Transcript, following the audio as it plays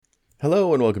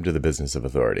Hello and welcome to the Business of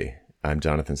Authority. I'm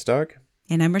Jonathan Stark.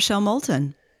 And I'm Rochelle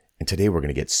Moulton. And today we're going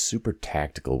to get super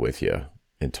tactical with you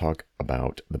and talk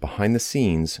about the behind the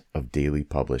scenes of daily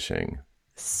publishing.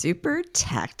 Super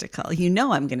tactical. You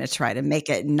know I'm going to try to make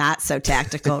it not so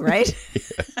tactical, right?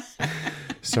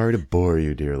 Sorry to bore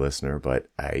you, dear listener, but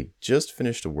I just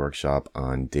finished a workshop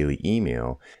on daily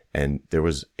email, and there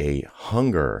was a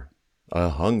hunger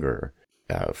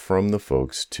from the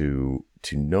folks to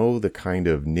know the kind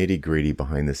of nitty gritty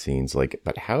behind the scenes,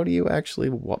 but how do you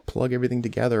actually plug everything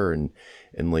together and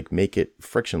like make it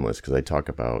frictionless? Because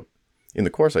in the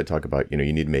course, I talk about, you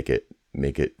need to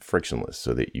make it frictionless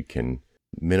so that you can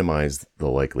minimize the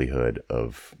likelihood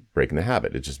of breaking the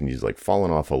habit. It just means like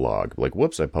falling off a log, like,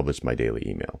 whoops, I published my daily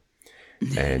email.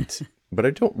 But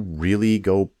I don't really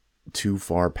go too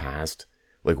far past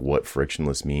like what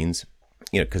frictionless means,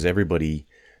 because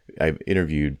I've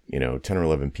interviewed, 10 or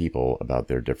 11 people about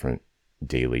their different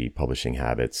daily publishing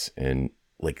habits, and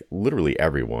like literally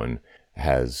everyone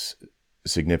has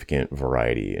significant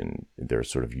variety in their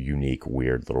sort of unique,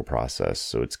 weird little process.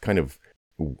 So it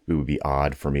would be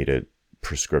odd for me to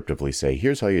prescriptively say,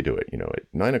 here's how you do it. At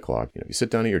 9 o'clock, you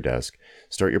sit down at your desk,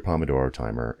 start your Pomodoro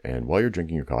timer, and while you're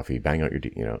drinking your coffee, bang out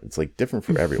it's like different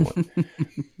for everyone.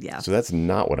 Yeah. So that's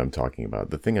not what I'm talking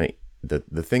about. The thing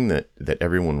that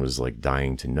everyone was like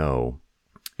dying to know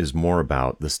is more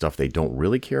about the stuff they don't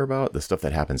really care about, the stuff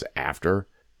that happens after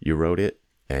you wrote it,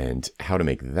 and how to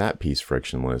make that piece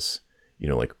frictionless.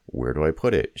 Like, where do I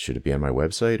put it? Should it be on my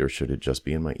website or should it just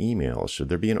be in my email? Should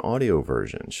there be an audio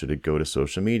version? Should it go to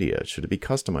social media? Should it be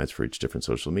customized for each different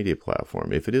social media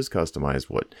platform? If it is customized,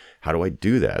 how do I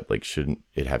do that? Like, shouldn't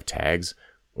it have tags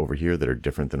over here that are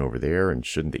different than over there? And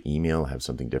shouldn't the email have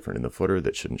something different in the footer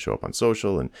that shouldn't show up on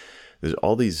social? And there's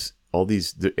all these,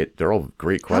 they're all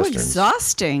great questions. How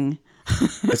exhausting.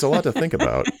 It's a lot to think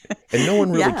about. And no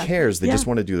one really cares. They just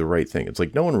want to do the right thing. It's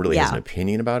like no one really has an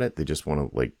opinion about it. They just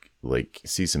want to like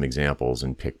see some examples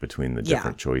and pick between the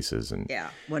different choices. And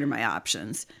what are my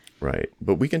options? Right.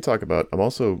 But we can talk about,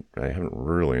 I haven't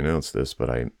really announced this, but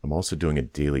I'm also doing a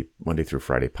daily Monday through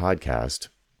Friday podcast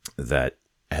that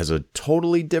has a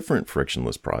totally different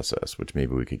frictionless process, which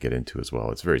maybe we could get into as well.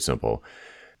 It's very simple,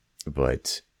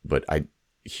 but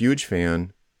huge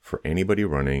fan for anybody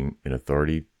running an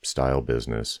authority style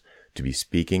business to be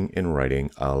speaking and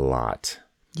writing a lot.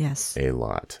 Yes. A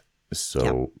lot.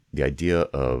 So the idea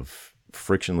of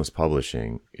frictionless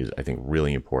publishing is, I think,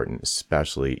 really important,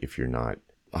 especially if you're not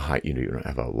you don't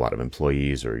have a lot of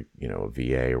employees or, a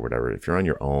VA or whatever. If you're on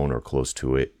your own or close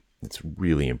to it, it's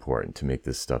really important to make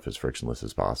this stuff as frictionless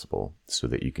as possible so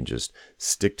that you can just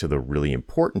stick to the really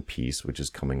important piece, which is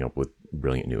coming up with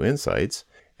brilliant new insights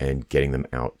and getting them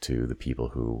out to the people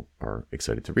who are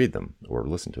excited to read them or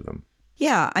listen to them.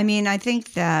 Yeah. I mean, I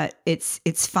think that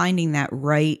it's finding that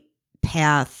right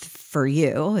path for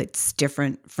you. It's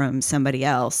different from somebody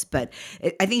else, but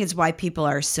I think it's why people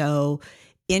are so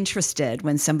interested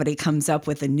when somebody comes up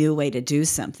with a new way to do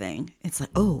something. It's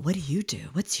like, oh, what do you do?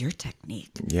 What's your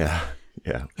technique? Yeah.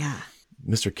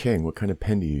 Mr. King, what kind of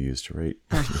pen do you use to write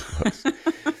books?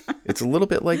 It's a little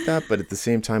bit like that, but at the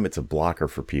same time, it's a blocker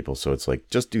for people. So it's like,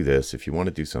 just do this. If you want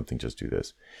to do something, just do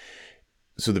this.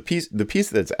 So the piece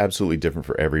that's absolutely different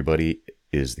for everybody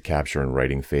is the capture and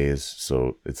writing phase.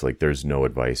 So it's like there's no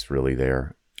advice really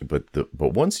there. But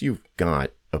once you've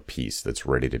got a piece that's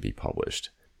ready to be published,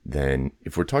 then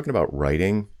if we're talking about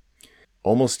writing,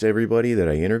 almost everybody that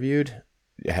I interviewed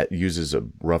uses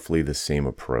roughly the same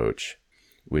approach,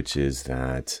 which is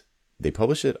that they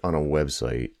publish it on a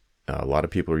website. A lot of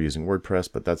people are using WordPress,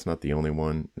 but that's not the only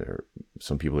one.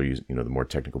 Some people are using, the more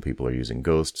technical people are using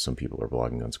Ghost. Some people are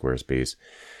blogging on Squarespace.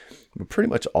 But pretty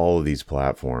much all of these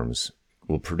platforms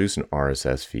will produce an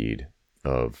RSS feed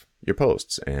of your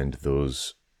posts. And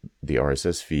the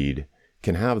RSS feed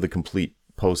can have the complete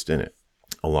post in it,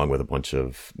 along with a bunch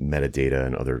of metadata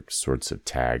and other sorts of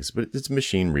tags. But it's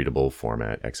machine readable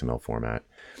format, XML format,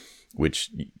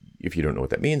 which if you don't know what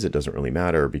that means, it doesn't really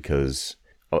matter because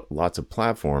lots of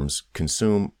platforms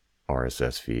consume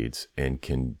RSS feeds and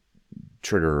can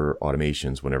trigger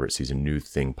automations whenever it sees a new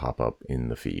thing pop up in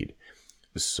the feed.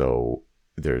 So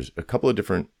there's a couple of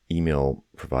different email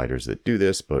providers that do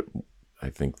this, but I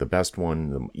think the best one,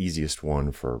 the easiest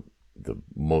one for the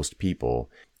most people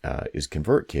is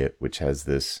ConvertKit, which has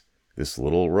this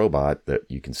little robot that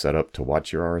you can set up to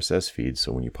watch your RSS feed.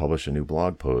 So when you publish a new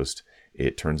blog post,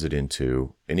 it turns it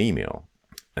into an email,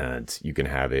 and you can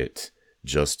have it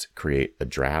just create a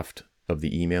draft of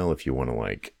the email if you want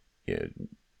to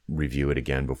review it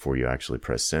again before you actually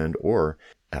press send, or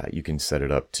you can set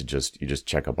it up to you just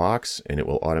check a box and it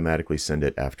will automatically send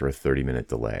it after a 30-minute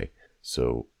delay.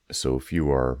 So So if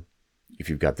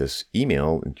you've got this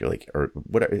email and you're like, or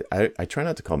what, I try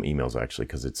not to call them emails actually,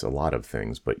 because it's a lot of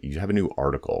things, but you have a new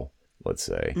article, let's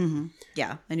say. Mm-hmm.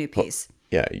 Yeah, a new piece.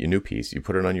 Yeah, your new piece. You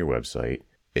put it on your website.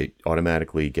 It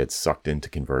automatically gets sucked into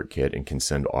ConvertKit and can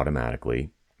send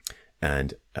automatically.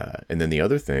 And then the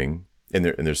other thing, and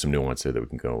there's some nuance there that we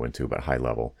can go into, but high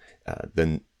level.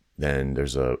 Then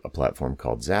there's a platform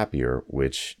called Zapier,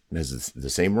 which has the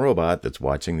same robot that's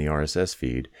watching the RSS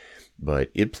feed, but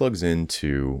it plugs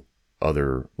into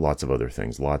lots of other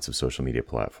things, lots of social media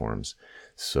platforms.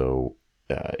 So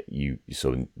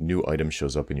new item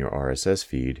shows up in your RSS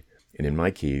feed, and in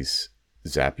my case,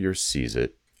 Zapier sees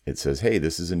it. It says, "Hey,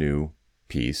 this is a new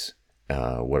piece.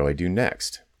 What do I do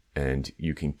next?" And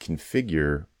you can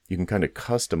kind of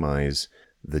customize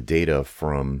the data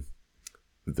from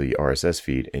the RSS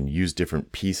feed and use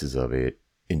different pieces of it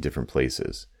in different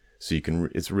places. So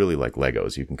it's really like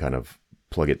Legos. You can kind of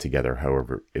plug it together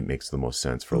however it makes the most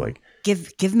sense for like.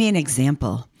 Give me an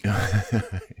example.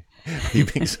 Are you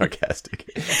being sarcastic?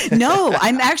 No,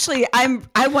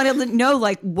 I want to know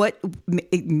like what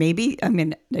maybe, I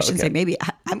mean, I shouldn't say maybe,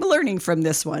 I'm learning from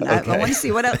this one. Okay. I want to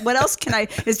see what else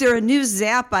is there a new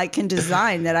Zap I can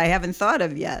design that I haven't thought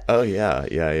of yet? Oh yeah.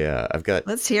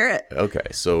 Let's hear it. Okay.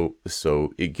 So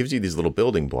it gives you these little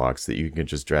building blocks that you can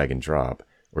just drag and drop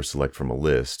or select from a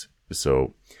list.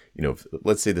 So,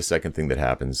 let's say the second thing that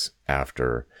happens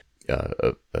after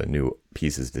a new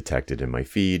piece is detected in my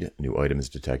feed, a new item is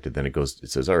detected, then it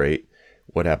says, all right,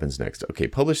 what happens next? Okay,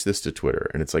 publish this to Twitter.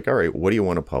 And it's like, all right, what do you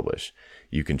want to publish?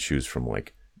 You can choose from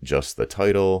like just the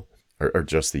title or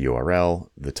just the URL,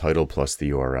 the title plus the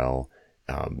URL,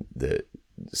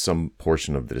 some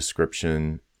portion of the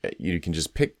description. You can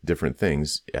just pick different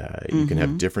things. You can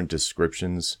have different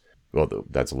descriptions. Well,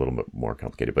 that's a little bit more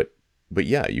complicated, but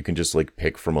yeah, you can just like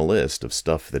pick from a list of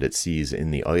stuff that it sees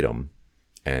in the item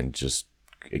and just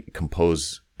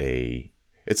compose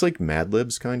it's like Mad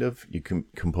Libs kind of. You can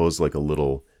compose like a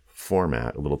little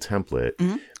format, a little template,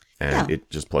 and it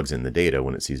just plugs in the data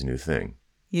when it sees a new thing.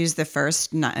 Use the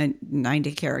first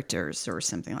 90 characters or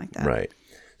something like that. Right.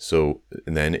 So,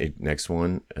 and then next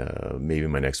one, maybe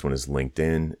my next one is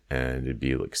LinkedIn, and it'd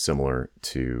be like similar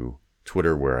to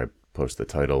Twitter where I post the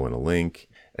title and a link,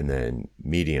 and then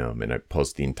Medium, and I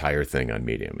post the entire thing on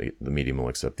Medium. The Medium will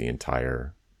accept the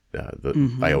entire.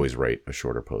 I always write a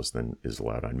shorter post than is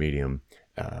allowed on Medium.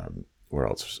 Where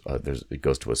else? It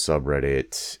goes to a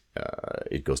subreddit.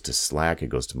 It goes to Slack. It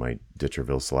goes to my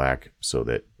Ditcherville Slack, so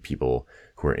that people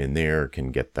who are in there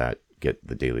can get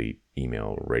the daily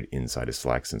email right inside of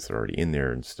Slack since they're already in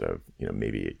there, instead of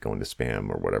maybe it going to spam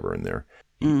or whatever in their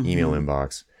email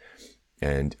inbox.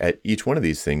 And at each one of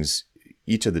these things,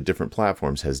 each of the different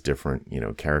platforms has different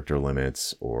character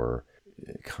limits or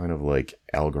kind of like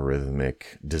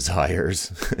algorithmic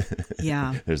desires.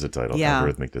 Yeah. There's a title,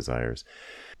 Algorithmic Desires.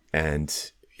 And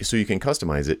so you can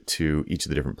customize it to each of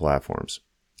the different platforms.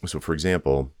 So for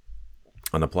example,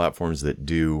 on the platforms that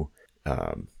do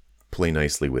play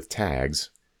nicely with tags,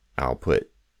 I'll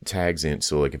put tags in.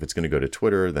 So like if it's going to go to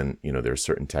Twitter, then, there are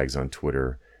certain tags on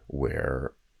Twitter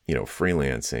where,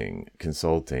 freelancing,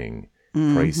 consulting,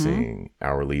 pricing,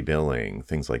 hourly billing,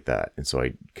 things like that. And so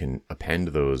I can append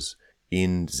those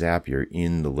in Zapier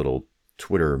in the little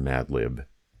Twitter Mad Lib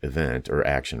event or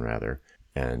action rather.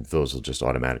 And those will just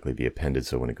automatically be appended.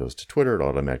 So when it goes to Twitter, it'll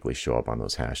automatically show up on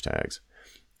those hashtags.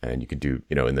 And you can do,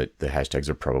 and the hashtags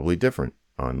are probably different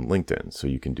on LinkedIn. So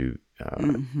you can do,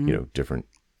 different,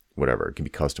 whatever. It can be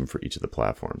custom for each of the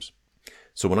platforms.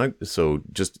 So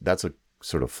that's a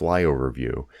sort of flyover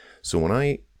view. So when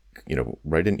I,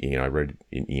 write an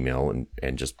email and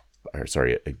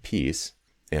a piece,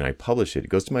 and I publish it, it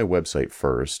goes to my website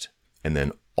first. And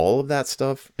then all of that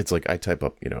stuff, it's like I type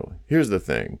up, here's the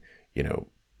thing,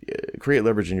 create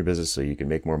leverage in your business so you can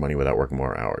make more money without working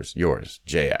more hours. Yours,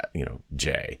 Jay.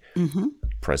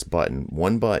 Press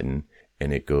one button,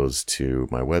 and it goes to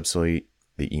my website,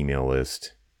 the email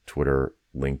list, Twitter,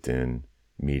 LinkedIn,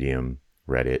 Medium,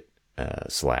 Reddit,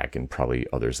 Slack, and probably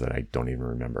others that I don't even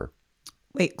remember.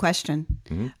 Wait, question.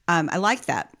 I like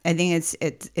that. I think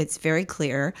it's very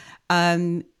clear.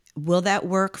 Will that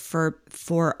work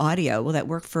for audio? Will that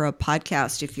work for a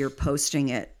podcast if you're posting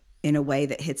it in a way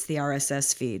that hits the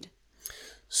RSS feed?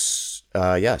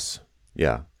 Yes.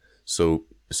 Yeah. So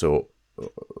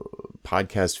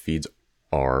podcast feeds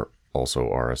are also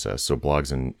RSS. So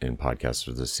blogs and podcasts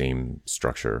are the same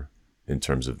structure in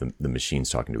terms of the machines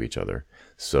talking to each other.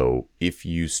 So if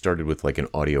you started with like an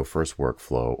audio first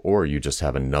workflow, or you just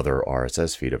have another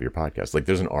RSS feed of your podcast, like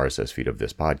there's an RSS feed of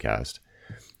this podcast,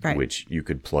 right, which you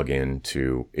could plug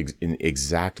into in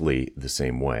exactly the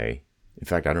same way In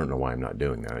fact, I don't know why I'm not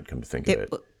doing that. Come to think of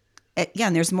it. Yeah,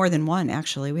 and there's more than one,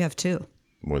 actually. We have two.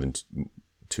 More than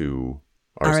two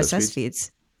RSS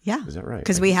feeds. Yeah. Is that right?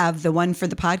 Because we have the one for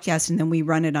the podcast, and then we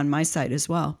run it on my site as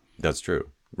well. That's true.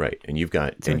 Right. And you've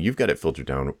got it filtered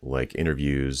down like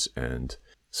interviews, and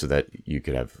so that you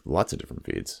could have lots of different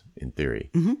feeds in theory.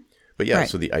 Mm-hmm. But yeah,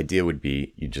 so the idea would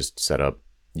be you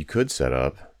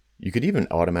could even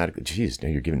automatically, geez, now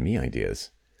you're giving me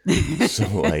ideas. So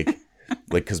like,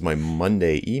 because my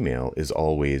Monday email is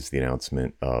always the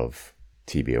announcement of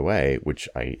TBOA, which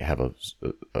I have a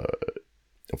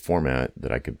format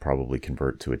that I could probably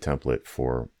convert to a template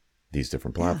for these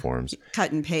different platforms.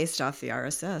 Cut and paste off the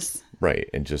RSS. Right.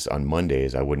 And just on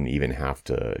Mondays, I wouldn't even have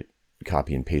to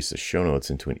copy and paste the show notes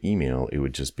into an email. It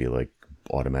would just be like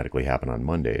automatically happen on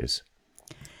Mondays.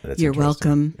 You're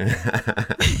welcome.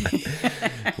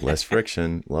 Less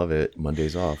friction. Love it.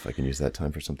 Monday's off. I can use that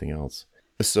time for something else.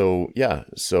 So, yeah.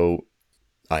 So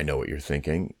I know what you're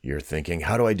thinking. You're thinking,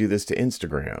 how do I do this to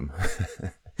Instagram?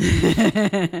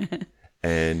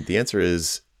 And the answer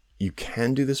is you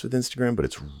can do this with Instagram, but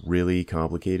it's really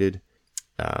complicated.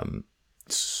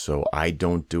 So I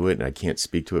don't do it, and I can't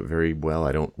speak to it very well.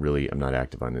 I'm not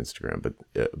active on Instagram,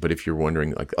 but if you're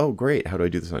wondering like, oh, great, how do I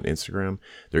do this on Instagram?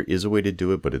 There is a way to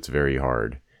do it, but it's very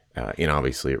hard. And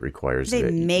obviously it requires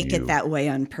they make it that way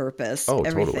on purpose. Oh,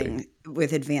 everything totally.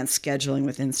 With advanced scheduling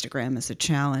with Instagram is a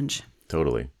challenge.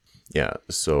 Totally. Yeah.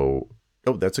 So,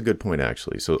 that's a good point,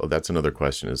 actually. So that's another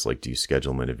question is like, do you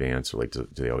schedule them in advance, or like, do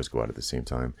they always go out at the same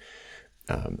time?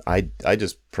 I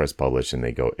just press publish and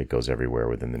it goes everywhere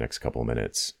within the next couple of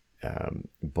minutes.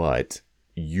 But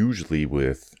usually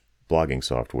with blogging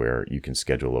software, you can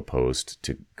schedule a post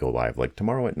to go live like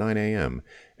tomorrow at 9 a.m.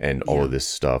 and all of this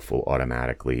stuff will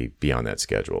automatically be on that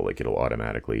schedule. Like it'll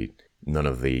automatically, none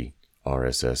of the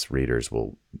RSS readers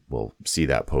will see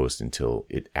that post until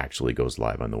it actually goes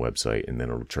live on the website, and then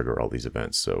it'll trigger all these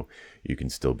events. So you can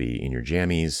still be in your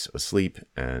jammies asleep,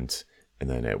 and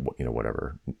then at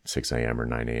whatever 6 a.m. or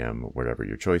 9 a.m. whatever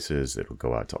your choice is, it'll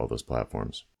go out to all those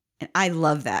platforms. And I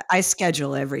love that. I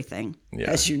schedule everything,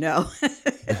 as you know.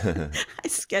 I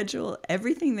schedule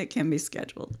everything that can be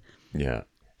scheduled. Yeah,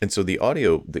 and so the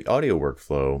audio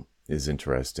workflow is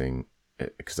interesting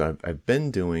because I've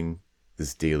been doing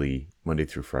this daily Monday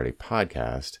through Friday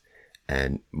podcast,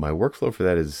 and my workflow for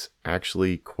that is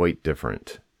actually quite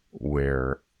different.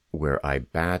 Where I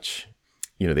batch.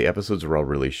 The episodes are all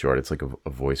really short. It's like a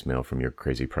voicemail from your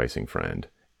crazy pricing friend.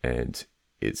 And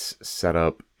it's set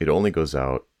up, it only goes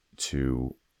out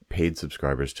to paid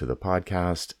subscribers to the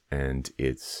podcast. And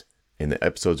the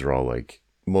episodes are all like,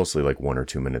 mostly like 1 or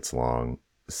 2 minutes long.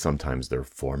 Sometimes they're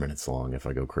 4 minutes long if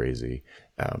I go crazy.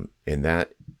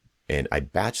 And I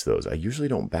batch those. I usually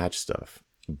don't batch stuff,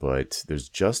 but there's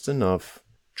just enough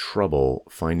trouble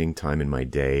finding time in my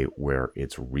day where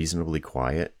it's reasonably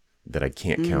quiet that I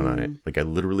can't count on it. Like I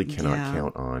literally cannot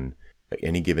count on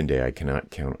any given day. I cannot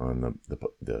count on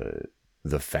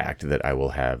the fact that I will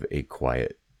have a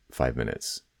quiet 5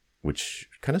 minutes, which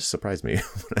kind of surprised me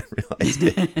when I realized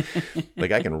it.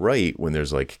 Like I can write when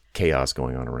there's like chaos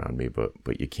going on around me, but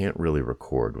you can't really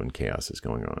record when chaos is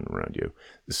going on around you.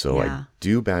 So I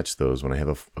do batch those when I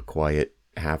have a quiet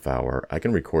half hour. I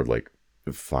can record like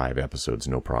 5 episodes,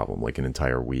 no problem, like an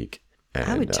entire week. And,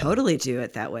 I would totally do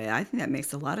it that way. I think that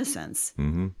makes a lot of sense.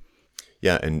 Mm-hmm.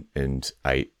 Yeah. And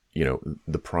I,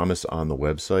 the promise on the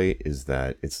website is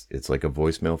that it's like a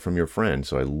voicemail from your friend.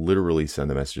 So I literally send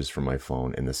the messages from my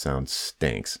phone and the sound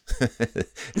stinks.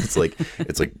 It's like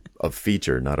a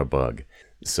feature, not a bug.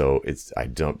 So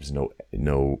there's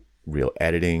no real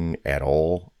editing at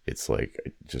all. It's like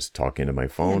just talk into my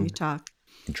phone, you talk,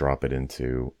 drop it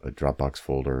into a Dropbox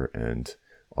folder, and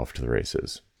off to the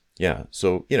races. Yeah.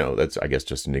 So, that's, I guess,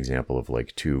 just an example of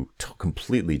like two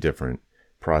completely different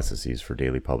processes for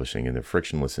daily publishing, and they're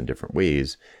frictionless in different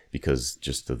ways because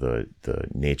just the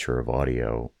nature of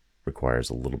audio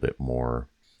requires a little bit more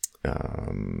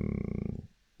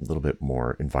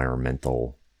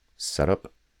environmental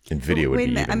setup, and video would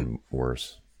be even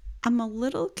worse. I'm a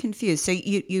little confused. So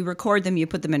you record them, you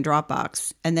put them in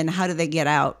Dropbox, and then how do they get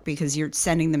out? Because you're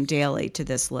sending them daily to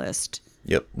this list.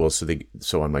 Yep. Well,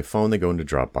 so on my phone, they go into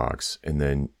Dropbox, and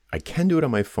then I can do it on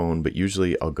my phone, but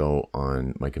usually I'll go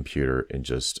on my computer and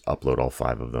just upload all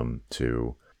 5 of them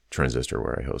to Transistor,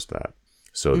 where I host that.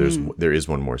 So there is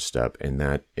one more step, and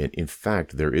that, in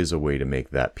fact, there is a way to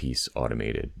make that piece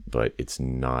automated, but it's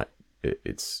not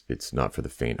for the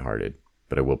faint-hearted.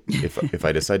 But I will, if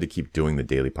I decide to keep doing the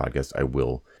daily podcast, I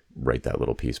will write that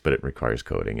little piece, but it requires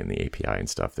coding and the API and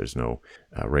stuff. There's no,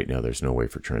 right now, there's no way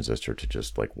for Transistor to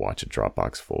just like watch a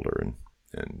Dropbox folder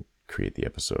and create the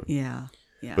episode. Yeah.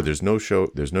 Yeah. But there's no show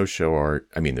art.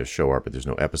 I mean, there's show art, but there's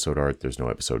no episode art. There's no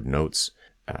episode notes.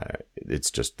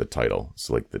 It's just the title. It's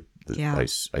like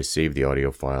I save the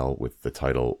audio file with the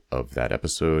title of that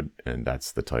episode, and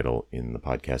that's the title in the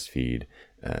podcast feed,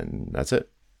 and that's it.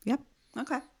 Yep.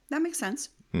 Okay. That makes sense.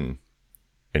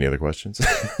 Any other questions?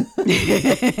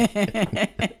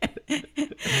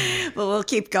 Well, we'll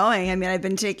keep going. I mean, I've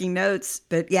been taking notes,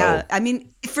 but yeah, I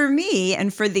mean, for me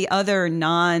and for the other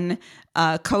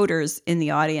non-coders in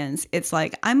the audience, it's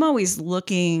like I'm always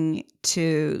looking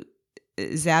to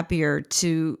Zapier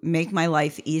to make my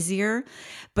life easier,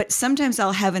 but sometimes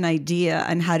I'll have an idea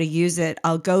on how to use it.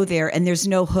 I'll go there and there's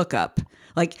no hookup.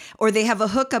 Or they have a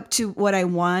hookup to what I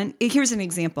want. Here's an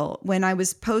example. When I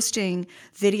was posting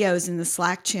videos in the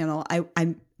Slack channel,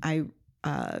 I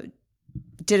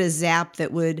did a Zap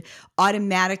that would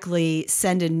automatically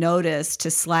send a notice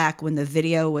to Slack when the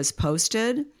video was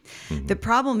posted. Mm-hmm. The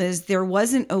problem is there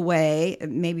wasn't a way,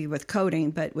 maybe with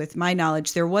coding, but with my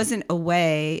knowledge, there wasn't a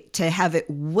way to have it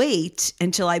wait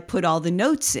until I put all the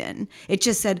notes in. It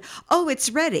just said, oh, it's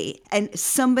ready. And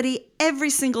somebody every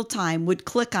single time would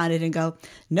click on it and go,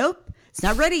 nope, it's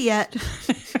not ready yet.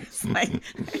 It's like,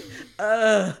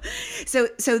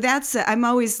 So that's, I'm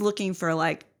always looking for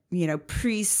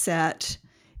preset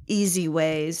easy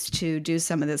ways to do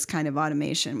some of this kind of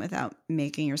automation without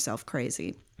making yourself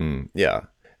crazy. Yeah.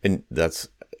 And that's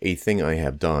a thing I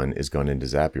have done is gone into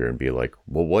Zapier and be like,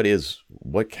 well,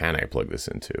 what can I plug this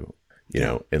into? You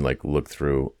know, and look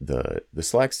through the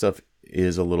Slack stuff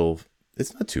is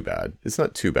it's not too bad. It's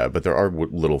not too bad, but there are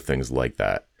little things like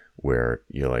that where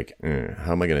you're like,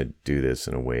 how am I going to do this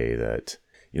in a way that,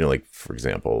 for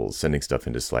example, sending stuff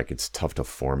into Slack, it's tough to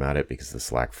format it because the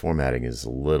Slack formatting is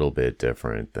a little bit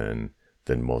different than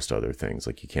most other things.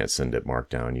 Like you can't send it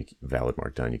valid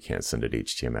markdown. You can't send it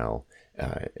HTML,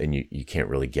 and you can't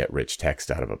really get rich text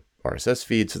out of a RSS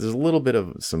feed. So there's a little bit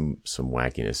of some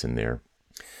wackiness in there.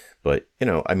 But,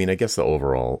 I guess the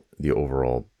overall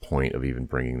point of even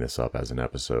bringing this up as an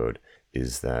episode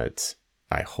is that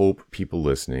I hope people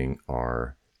listening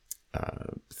are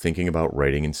thinking about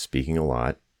writing and speaking a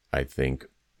lot. I think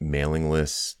mailing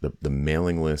lists, the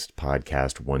mailing list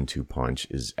podcast 1-2 punch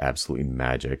is absolutely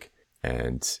magic.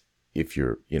 And if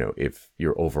you're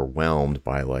overwhelmed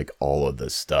by all of the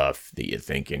stuff that you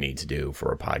think you need to do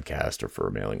for a podcast or for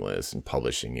a mailing list and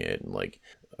publishing it and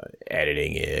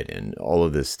editing it and all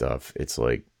of this stuff, it's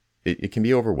it can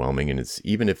be overwhelming. And it's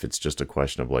even if it's just a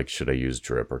question of should I use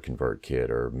Drip or ConvertKit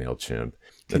or MailChimp?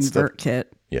 ConvertKit.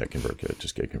 Yeah, ConvertKit.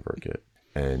 Just get ConvertKit.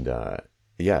 And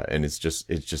and it's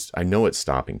just I know it's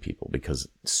stopping people because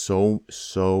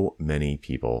so many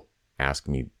people ask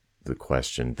me the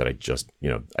question that I just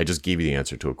gave you the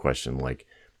answer to a question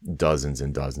dozens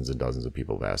and dozens and dozens of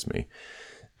people have asked me.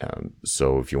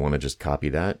 So if you want to just copy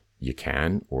that, you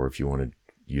can, or if you want to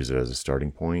use it as a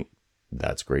starting point,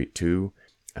 that's great too.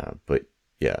 But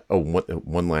yeah. Oh,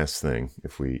 one last thing,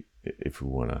 if we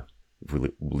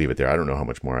leave it there, I don't know how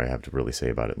much more I have to really say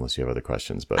about it unless you have other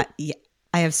questions, but yeah.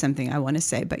 I have something I want to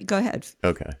say, but go ahead.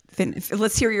 Okay.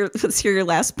 Let's hear your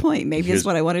last point. Maybe it's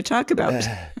what I want to talk about.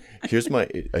 Here's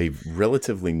a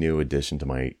relatively new addition to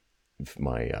my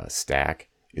stack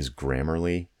is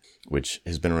Grammarly, which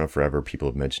has been around forever. People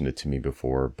have mentioned it to me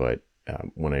before, but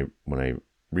when I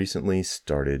recently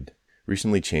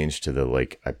changed to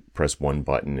the I press one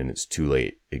button and it's too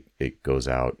late. It goes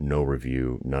out, no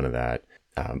review, none of that.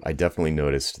 I definitely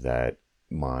noticed that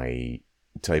my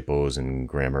typos and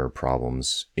grammar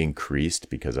problems increased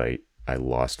because I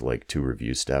lost 2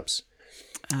 review steps.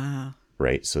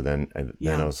 Right. So then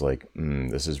I was like,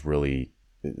 this is really,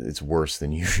 it's worse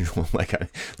than usual.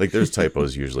 There's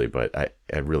typos usually, but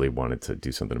I really wanted to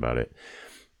do something about it.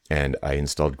 And I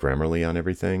installed Grammarly on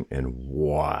everything and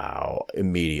wow,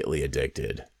 immediately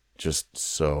addicted. Just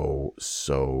so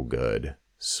good.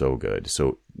 So good.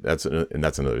 So that's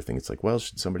another thing. It's well,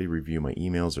 should somebody review my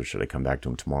emails or should I come back to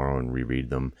them tomorrow and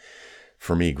reread them?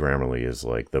 For me, Grammarly is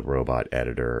the robot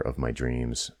editor of my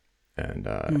dreams.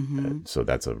 And so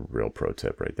that's a real pro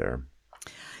tip right there.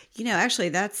 Actually,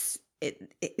 that's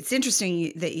it. It's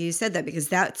interesting that you said that because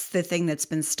that's the thing that's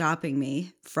been stopping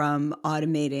me from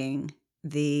automating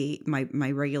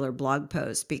my regular blog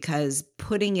post, because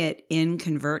putting it in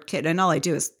ConvertKit, and all I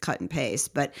do is cut and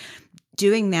paste, but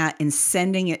doing that and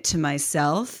sending it to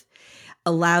myself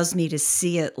allows me to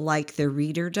see it like the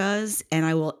reader does, and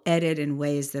I will edit in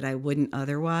ways that I wouldn't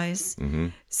otherwise. Mm-hmm.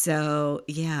 So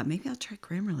yeah, maybe I'll try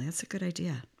Grammarly. That's a good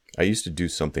idea. I used to do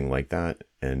something like that,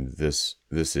 and this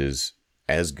is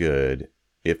as good,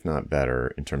 if not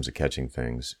better, in terms of catching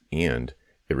things, and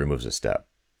it removes a step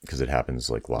because it happens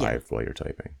live while you're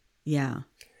typing. Yeah.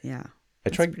 I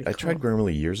tried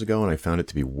Grammarly years ago, and I found it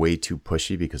to be way too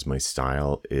pushy because my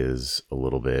style is a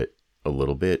little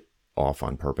bit off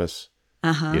on purpose.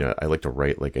 Uh-huh. I like to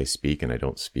write like I speak, and I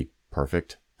don't speak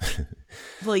perfect.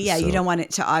 Well, yeah, So, you don't want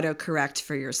it to autocorrect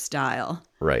for your style.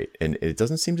 right. And it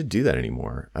doesn't seem to do that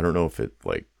anymore. I don't know if it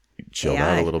like chilled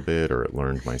out a little bit or it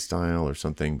learned my style or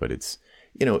something, but it's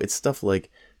stuff like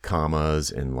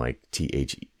commas and like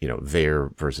th,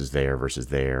 there versus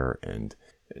there and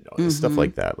stuff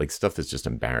like that. Like stuff that's just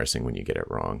embarrassing when you get it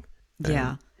wrong.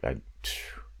 Yeah. And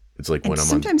it's like And when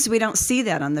sometimes we don't see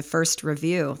that on the first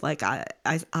review. Like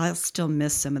I'll still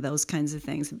miss some of those kinds of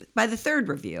things. By the third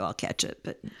review, I'll catch it.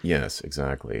 But yes,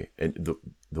 exactly. And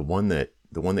the one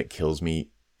that kills me,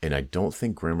 and I don't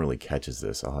think Grammarly catches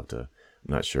this. I'm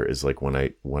not sure. Is like when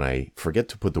I forget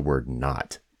to put the word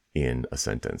 "not" in a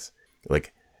sentence.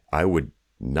 Like I would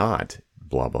not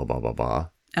blah blah blah blah blah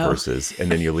versus,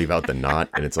 and then you leave out the "not,"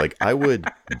 and it's like I would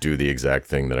do the exact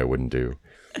thing that I wouldn't do.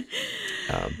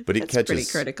 But it catches pretty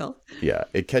critical. Yeah,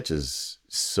 it catches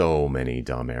so many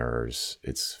dumb errors.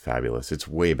 It's fabulous. It's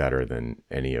way better than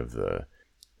any of the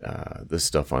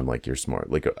stuff on like your smart.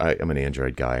 Like I'm an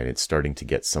Android guy, and it's starting to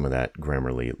get some of that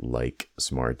Grammarly like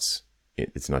smarts.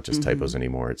 It's not just typos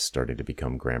anymore. It's starting to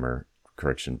become grammar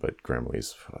correction, but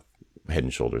Grammarly's head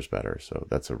and shoulders better. So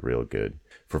that's a real good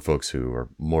for folks who are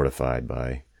mortified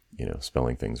by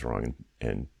spelling things wrong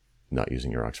and not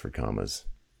using your Oxford commas.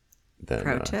 Then,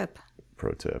 Pro tip.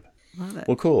 Love it.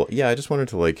 Well, cool. Yeah, I just wanted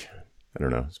to I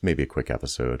don't know, it's maybe a quick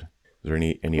episode. Is there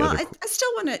any well, other? I still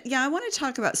want to, I want to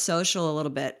talk about social a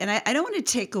little bit. And I don't want to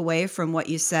take away from what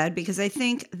you said, because I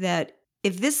think that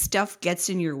if this stuff gets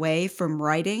in your way from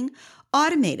writing,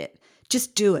 automate it.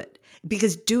 Just do it,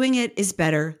 because doing it is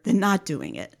better than not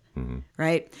doing it.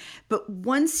 Right. But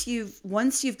once you've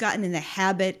gotten in the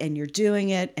habit and you're doing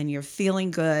it and you're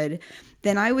feeling good,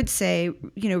 then I would say,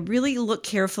 really look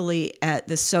carefully at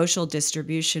the social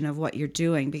distribution of what you're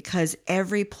doing, because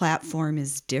every platform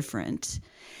is different.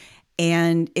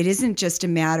 And it isn't just a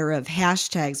matter of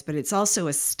hashtags, but it's also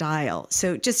a style.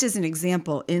 So just as an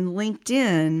example, in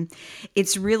LinkedIn,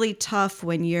 it's really tough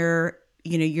when you're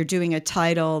doing a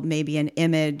title, maybe an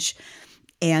image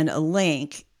and a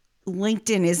link.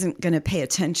 LinkedIn isn't going to pay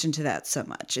attention to that so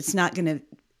much. It's not going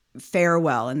to fare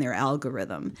well in their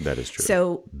algorithm. That is true.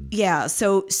 So yeah.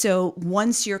 So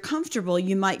once you're comfortable,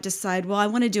 you might decide, well, I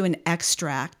want to do an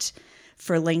extract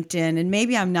for LinkedIn, and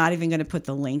maybe I'm not even going to put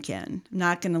the link in. I'm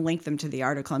not going to link them to the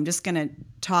article. I'm just going to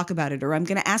talk about it, or I'm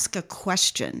going to ask a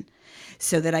question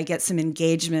so that I get some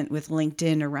engagement with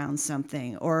LinkedIn around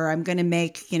something. Or I'm going to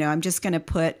make, I'm just going to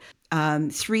put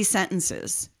 3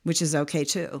 sentences, which is okay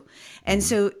too. And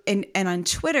so, and on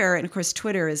Twitter, and of course,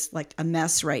 Twitter is like a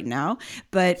mess right now,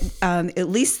 but at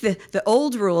least the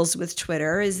old rules with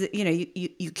Twitter is that,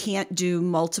 you can't do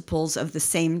multiples of the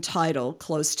same title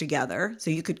close together.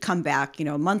 So you could come back,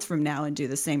 a month from now and do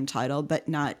the same title, but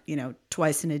not,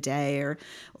 twice in a day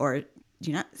or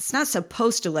it's not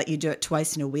supposed to let you do it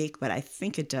twice in a week, but I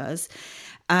think it does.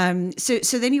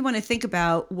 So then you want to think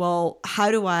about, well,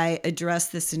 how do I address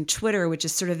this in Twitter, which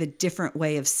is sort of a different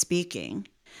way of speaking?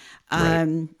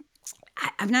 Right.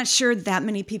 I'm not sure that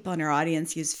many people in our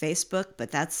audience use Facebook, but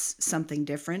that's something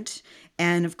different.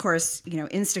 And of course,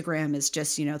 Instagram is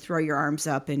just, throw your arms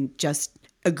up and just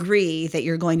agree that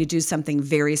you're going to do something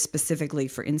very specifically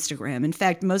for Instagram. In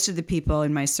fact, most of the people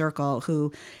in my circle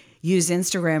who use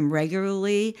Instagram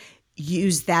regularly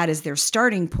use that as their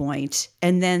starting point,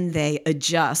 and then they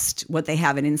adjust what they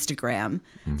have in Instagram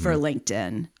for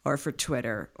LinkedIn or for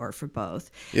Twitter or for both.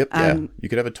 Yep. Yeah. You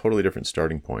could have a totally different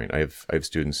starting point. I have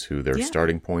students who their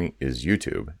starting point is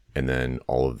YouTube, and then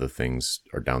all of the things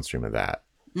are downstream of that.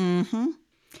 Mm-hmm.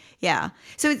 Yeah.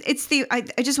 So I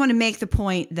just want to make the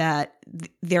point that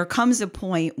there comes a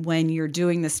point when you're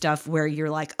doing the stuff where you're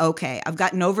like, okay, I've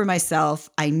gotten over myself.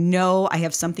 I know I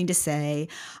have something to say.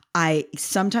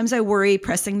 Sometimes I worry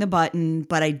pressing the button,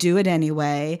 but I do it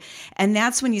anyway. And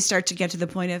that's when you start to get to the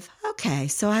point of, okay,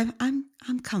 so I'm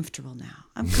comfortable now.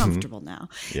 I'm comfortable now.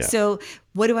 Yeah. So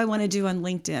what do I want to do on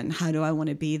LinkedIn? How do I want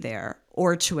to be there?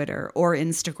 Or Twitter or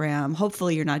Instagram?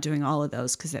 Hopefully you're not doing all of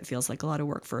those, because that feels like a lot of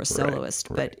work for a soloist.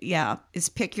 Right. But yeah, is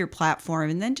pick your platform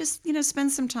and then just,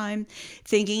 spend some time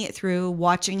thinking it through,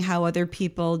 watching how other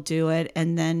people do it,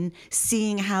 and then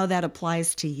seeing how that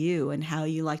applies to you and how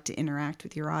you like to interact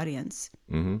with your audience.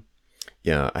 Mm-hmm.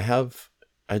 Yeah,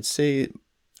 I'd say,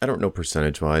 I don't know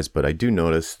percentage wise, but I do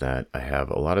notice that I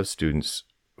have a lot of students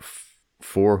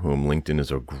for whom LinkedIn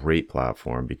is a great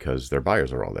platform because their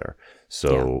buyers are all there.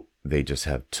 So they just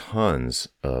have tons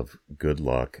of good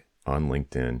luck on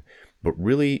LinkedIn. But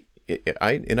really,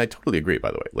 I totally agree,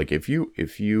 by the way. Like if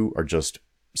you are just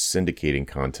syndicating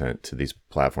content to these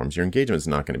platforms, your engagement is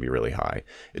not going to be really high.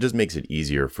 It just makes it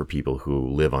easier for people who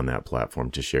live on that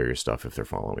platform to share your stuff if they're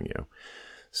following you.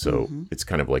 So it's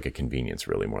kind of like a convenience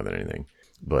really more than anything.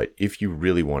 But if you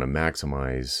really want to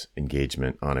maximize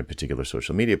engagement on a particular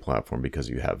social media platform because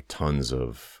you have tons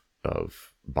of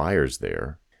buyers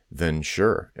there, then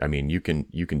sure. I mean, you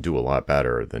can do a lot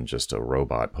better than just a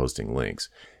robot posting links.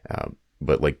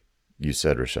 But like you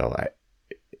said, Rochelle,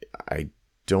 I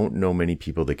don't know many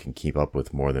people that can keep up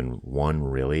with more than one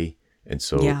really. And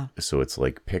so it's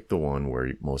like pick the one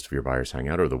where most of your buyers hang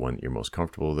out, or the one that you're most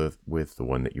comfortable with, the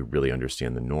one that you really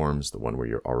understand the norms, the one where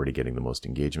you're already getting the most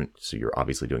engagement. So you're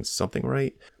obviously doing something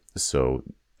right. So,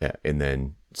 and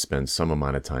then spend some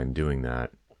amount of time doing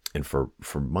that. And for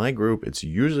my group, it's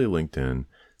usually LinkedIn,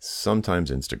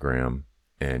 sometimes Instagram,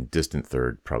 and distant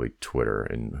third, probably Twitter.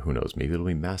 And who knows, maybe it'll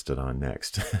be Mastodon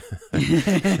next.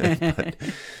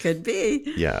 Could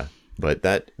be. Yeah. But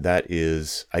that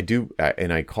is,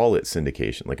 and I call it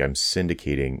syndication. Like I'm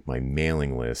syndicating my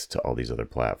mailing list to all these other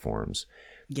platforms.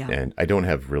 Yeah. And I don't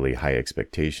have really high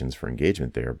expectations for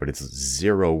engagement there, but it's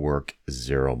zero work,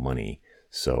 zero money.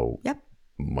 So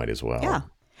might as well. Yeah.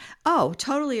 Oh,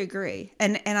 totally agree.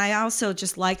 And I also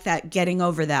just like that getting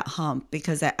over that hump,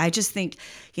 because I just think,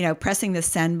 pressing the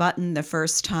send button the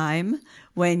first time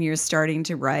when you're starting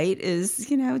to write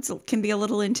is, it can be a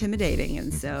little intimidating.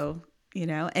 And so,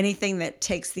 anything that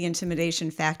takes the intimidation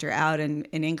factor out and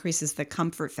increases the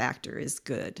comfort factor is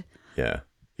good. Yeah.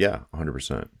 Yeah.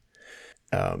 100%.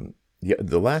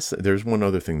 There's one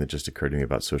other thing that just occurred to me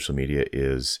about social media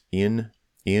is in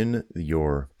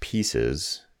your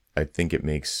pieces, I think it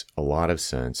makes a lot of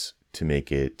sense to make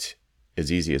it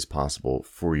as easy as possible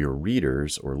for your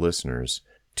readers or listeners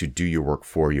to do your work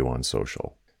for you on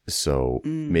social. So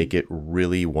make it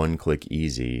really one-click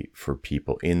easy for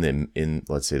people in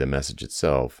let's say the message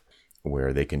itself,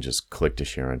 where they can just click to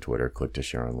share on Twitter, click to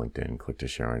share on LinkedIn, click to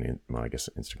share on, well, I guess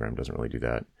Instagram doesn't really do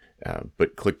that,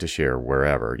 but click to share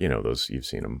wherever, those, you've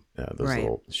seen them, those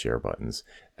little share buttons,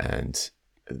 and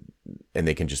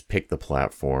they can just pick the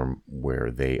platform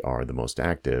where they are the most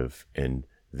active, and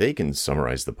they can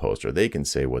summarize the post, or they can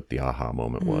say what the aha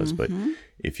moment was. But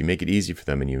if you make it easy for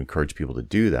them and you encourage people to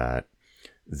do that,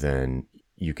 then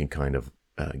you can kind of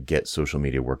get social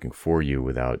media working for you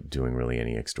without doing really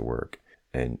any extra work.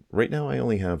 And right now I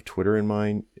only have Twitter in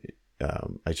mind.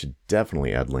 I should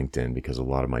definitely add LinkedIn, because a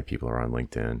lot of my people are on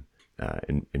LinkedIn,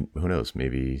 and who knows,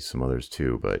 maybe some others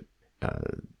too. But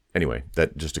anyway,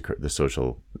 that just occurred. The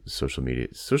social media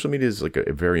is like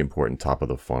a very important top of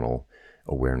the funnel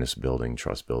awareness building,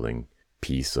 trust building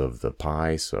piece of the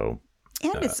pie. So.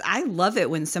 And I love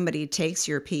it when somebody takes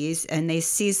your piece and they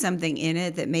see something in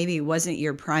it that maybe wasn't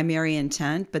your primary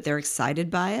intent, but they're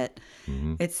excited by it.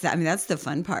 Mm-hmm. That's the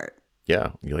fun part.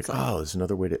 Yeah. You're like, oh, there's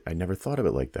another way I never thought of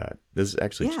it like that. This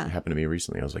actually happened to me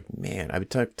recently. I was like, man, I've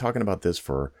been talking about this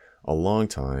for a long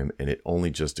time, and it only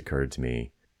just occurred to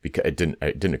me, because it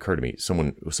didn't occur to me.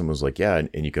 Someone was like, yeah,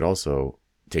 and you could also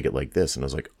take it like this. And I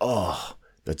was like, oh,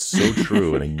 that's so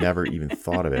true. And I never even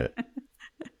thought of it.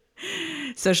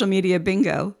 Social media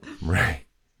bingo. Right.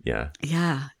 Yeah.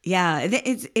 Yeah. Yeah.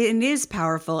 It is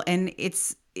powerful. And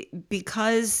it's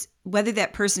because whether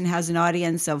that person has an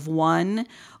audience of 1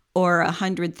 or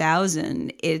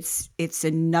 100,000, it's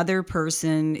another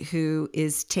person who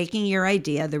is taking your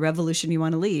idea, the revolution you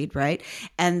want to lead, right?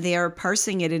 And they're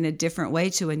parsing it in a different way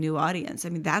to a new audience. I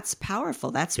mean, that's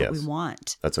powerful. That's what we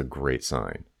want. That's a great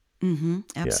sign. Mm-hmm.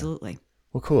 Absolutely. Yeah.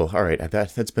 Well, cool. All right.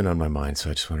 That's been on my mind, so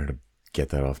I just wanted to get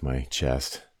that off my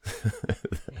chest.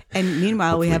 And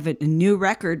meanwhile, we have a new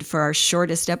record for our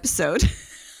shortest episode.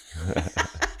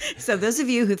 So those of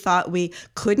you who thought we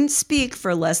couldn't speak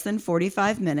for less than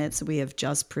 45 minutes, we have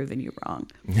just proven you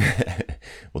wrong.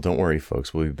 Well, don't worry,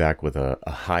 folks. We'll be back with a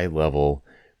high-level,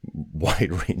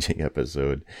 wide-ranging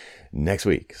episode next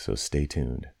week, so stay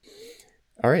tuned.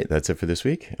 All right, that's it for this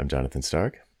week. I'm Jonathan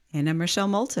Stark. And I'm Rochelle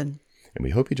Moulton. And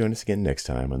we hope you join us again next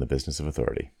time on The Business of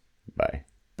Authority. Bye.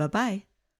 Bye-bye.